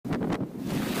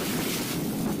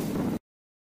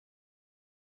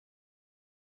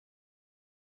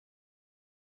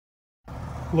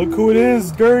Look who it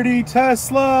is, Dirty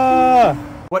Tesla!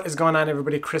 What is going on,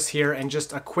 everybody? Chris here, and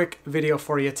just a quick video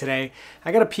for you today.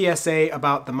 I got a PSA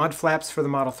about the mud flaps for the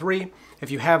Model 3. If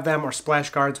you have them, or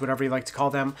splash guards, whatever you like to call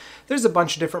them, there's a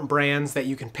bunch of different brands that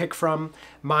you can pick from.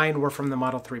 Mine were from the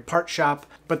Model 3 part shop,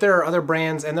 but there are other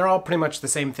brands, and they're all pretty much the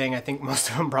same thing. I think most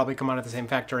of them probably come out of the same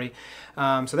factory.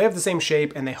 So they have the same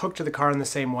shape, and they hook to the car in the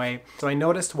same way. So I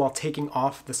noticed while taking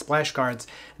off the splash guards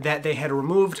that they had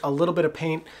removed a little bit of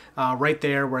paint right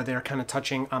there where they're kind of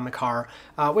touching on the car,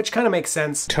 which kind of makes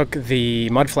sense. Took the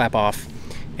mud flap off,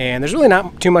 and there's really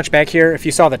not too much back here. If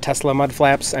you saw the Tesla mud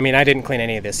flaps, I mean, I didn't clean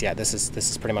any of this yet. This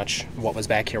is pretty much what was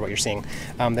back here, what you're seeing.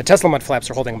 The Tesla mud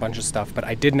flaps are holding a bunch of stuff, but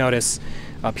I did notice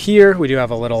up here we do have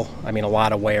a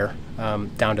lot of wear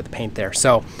down to the paint there.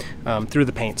 So through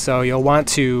the paint. So you'll want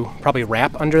to probably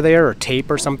wrap under there or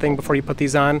tape or something before you put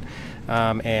these on.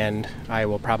 And I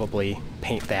will probably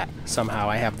paint that somehow.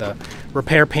 I have the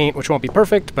repair paint, which won't be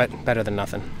perfect, but better than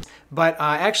nothing. But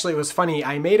actually, it was funny.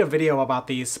 I made a video about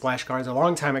these splash guards a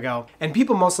long time ago, and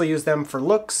people mostly use them for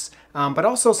looks, but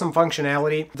also some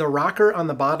functionality. The rocker on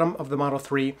the bottom of the Model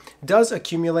 3 does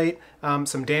accumulate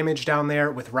some damage down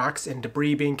there with rocks and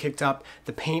debris being kicked up.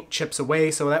 The paint chips away,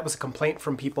 so that was a complaint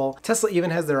from people. Tesla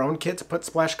even has their own kit to put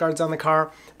splash guards on the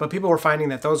car, but people were finding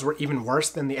that those were even worse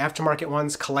than the aftermarket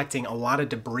ones, collecting a lot of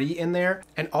debris in there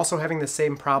and also having the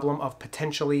same problem of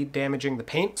potentially damaging the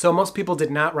paint. So most people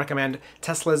did not recommend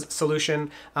Tesla's solution.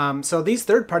 So these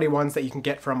third-party ones that you can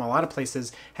get from a lot of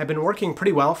places have been working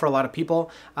pretty well for a lot of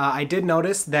people. I did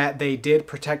notice that they did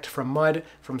protect from mud,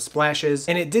 from splashes,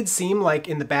 and it did seem like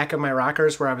in the back of my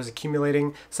rockers where I was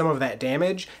accumulating some of that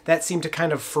damage, that seemed to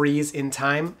kind of freeze in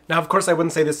time. Now, of course, I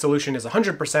wouldn't say this solution is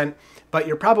 100%, but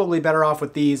you're probably better off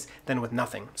with these than with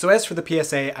nothing. So as for the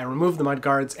PSA, I removed the mud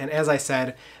guards, and as I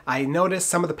said, I noticed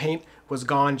some of the paint was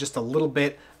gone just a little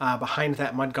bit behind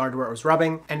that mud guard where it was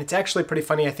rubbing. And it's actually pretty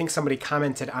funny. I think somebody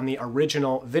commented on the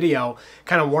original video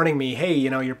kind of warning me, hey, you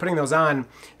know, you're putting those on,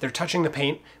 they're touching the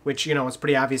paint, which, you know, is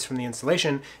pretty obvious from the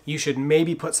installation. You should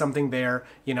maybe put something there,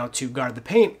 you know, to guard the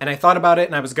paint. And I thought about it,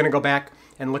 and I was gonna go back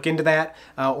and look into that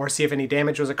or see if any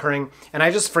damage was occurring. And I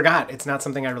just forgot. It's not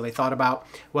something I really thought about.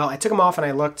 Well, I took them off and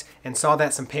I looked and saw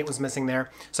that some paint was missing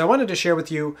there. So I wanted to share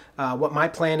with you what my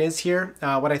plan is here,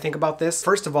 what I think about this.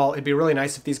 First of all, it'd be really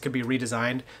nice if these could be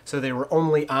redesigned so they were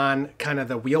only on kind of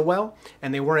the wheel well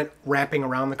and they weren't wrapping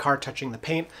around the car touching the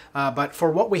paint. But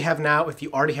for what we have now, if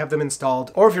you already have them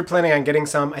installed or if you're planning on getting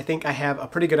some, I think I have a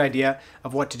pretty good idea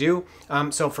of what to do.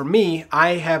 So for me,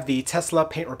 I have the Tesla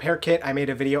paint repair kit. I made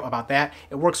a video about that.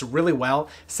 It works really well.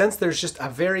 Since there's just a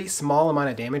very small amount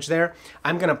of damage there,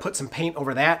 I'm gonna put some paint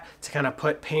over that to kind of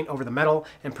put paint over the metal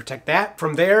and protect that.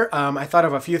 From there, I thought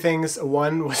of a few things.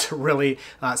 One was really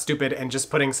stupid, and just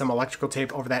putting some electrical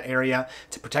tape over that area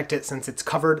to protect it since it's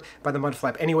covered by the mud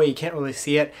flap anyway. You can't really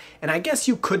see it. And I guess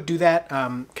you could do that,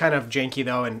 kind of janky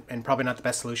though, and probably not the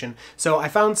best solution. So I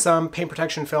found some paint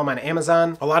protection film on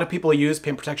Amazon. A lot of people use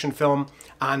paint protection film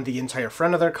on the entire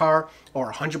front of their car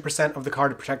or 100% of the car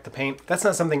to protect the paint. That's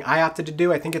not something I opted to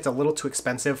do. I think it's a little too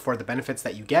expensive for the benefits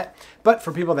that you get. But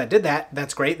for people that did that,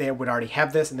 that's great. They would already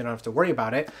have this and they don't have to worry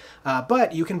about it.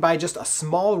 But you can buy just a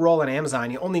small roll on Amazon.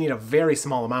 You only need a very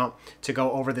small amount to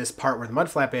go over this part where the mud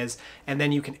flap is. And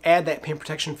then you can add that paint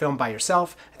protection film by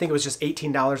yourself. I think it was just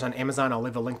 $18 on Amazon. I'll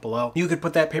leave a link below. You could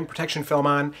put that paint protection film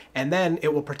on and then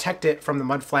it will protect it from the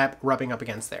mud flap rubbing up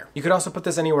against there. You could also put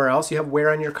this anywhere else you have wear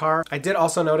on your car. I did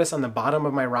also notice on the bottom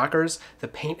of my rockers, the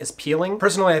paint is peeling.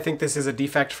 Personally, I think this is a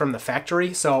defect from the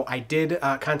factory, so I did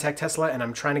contact Tesla and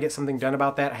I'm trying to get something done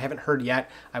about that. I haven't heard yet.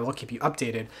 I will keep you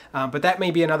updated. But that may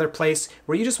be another place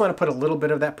where you just want to put a little bit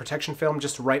of that protection film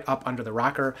just right up under the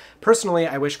rocker. Personally,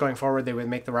 I wish going forward they would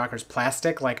make the rockers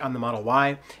plastic like on the Model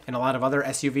Y and a lot of other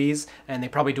SUVs, and they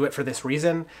probably do it for this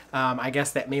reason. I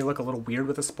guess that may look a little weird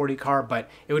with a sporty car, but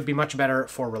it would be much better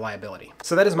for reliability.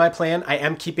 So that is my plan. I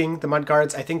am keeping the mud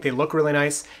guards. I think they look really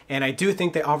nice, and I do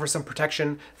think they offer some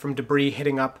protection from debris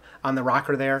hitting up on the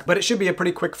rocker there, but it should be a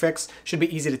pretty quick fix. Should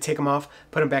be easy to take them off,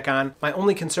 put them back on. My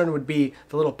only concern would be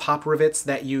the little pop rivets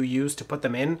that you use to put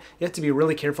them in. You have to be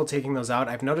really careful taking those out.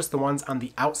 I've noticed the ones on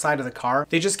the outside of the car,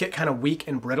 they just get kind of weak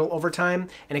and brittle over time,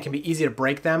 and it can be easy to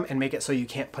break them and make it so you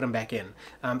can't put them back in.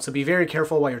 So be very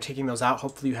careful while you're taking those out.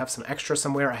 Hopefully you have some extra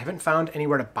somewhere. I haven't found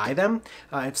anywhere to buy them.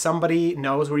 If somebody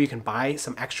knows where you can buy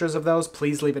some extras of those,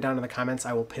 please leave it down in the comments.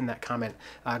 I will pin that comment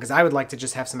because I would like to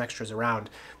just have some extras around.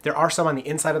 There are some on the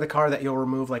inside of the car. car that you'll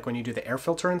remove like when you do the air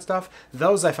filter and stuff,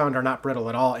 those I found are not brittle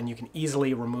at all, and you can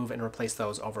easily remove and replace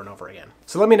those over and over again.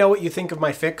 So let me know what you think of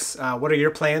my fix. What are your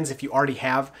plans if you already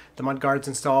have the mud guards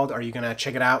installed? Are you gonna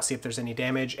check it out, see if there's any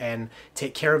damage and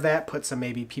take care of that, put some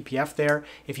maybe PPF there?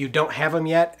 If you don't have them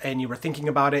yet and you were thinking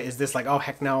about it, is this like, oh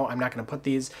heck no, I'm not gonna put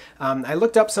these? I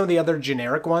looked up some of the other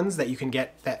generic ones that you can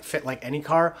get that fit like any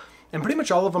car, and pretty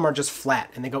much all of them are just flat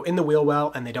and they go in the wheel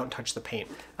well and they don't touch the paint.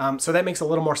 So that makes a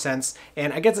little more sense.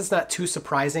 And I guess it's not too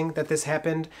surprising that this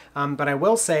happened, but I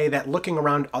will say that looking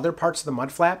around other parts of the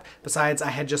mud flap, besides I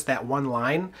had just that one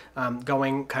line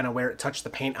going kind of where it touched the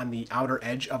paint on the outer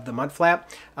edge of the mud flap.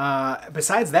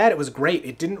 Besides that, it was great.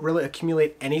 It didn't really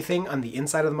accumulate anything on the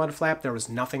inside of the mud flap. There was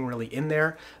nothing really in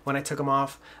there when I took them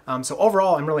off. So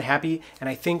overall, I'm really happy. And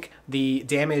I think the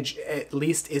damage at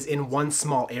least is in one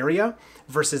small area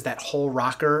versus that whole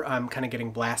rocker kind of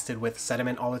getting blasted with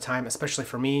sediment all the time, especially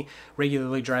for me,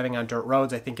 regularly driving on dirt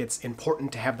roads. I think it's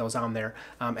important to have those on there.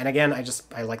 And again,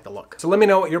 I like the look. So let me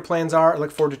know what your plans are. I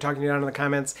look forward to talking to you down in the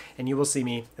comments, and you will see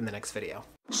me in the next video.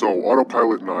 So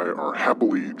Autopilot and I are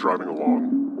happily driving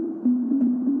along.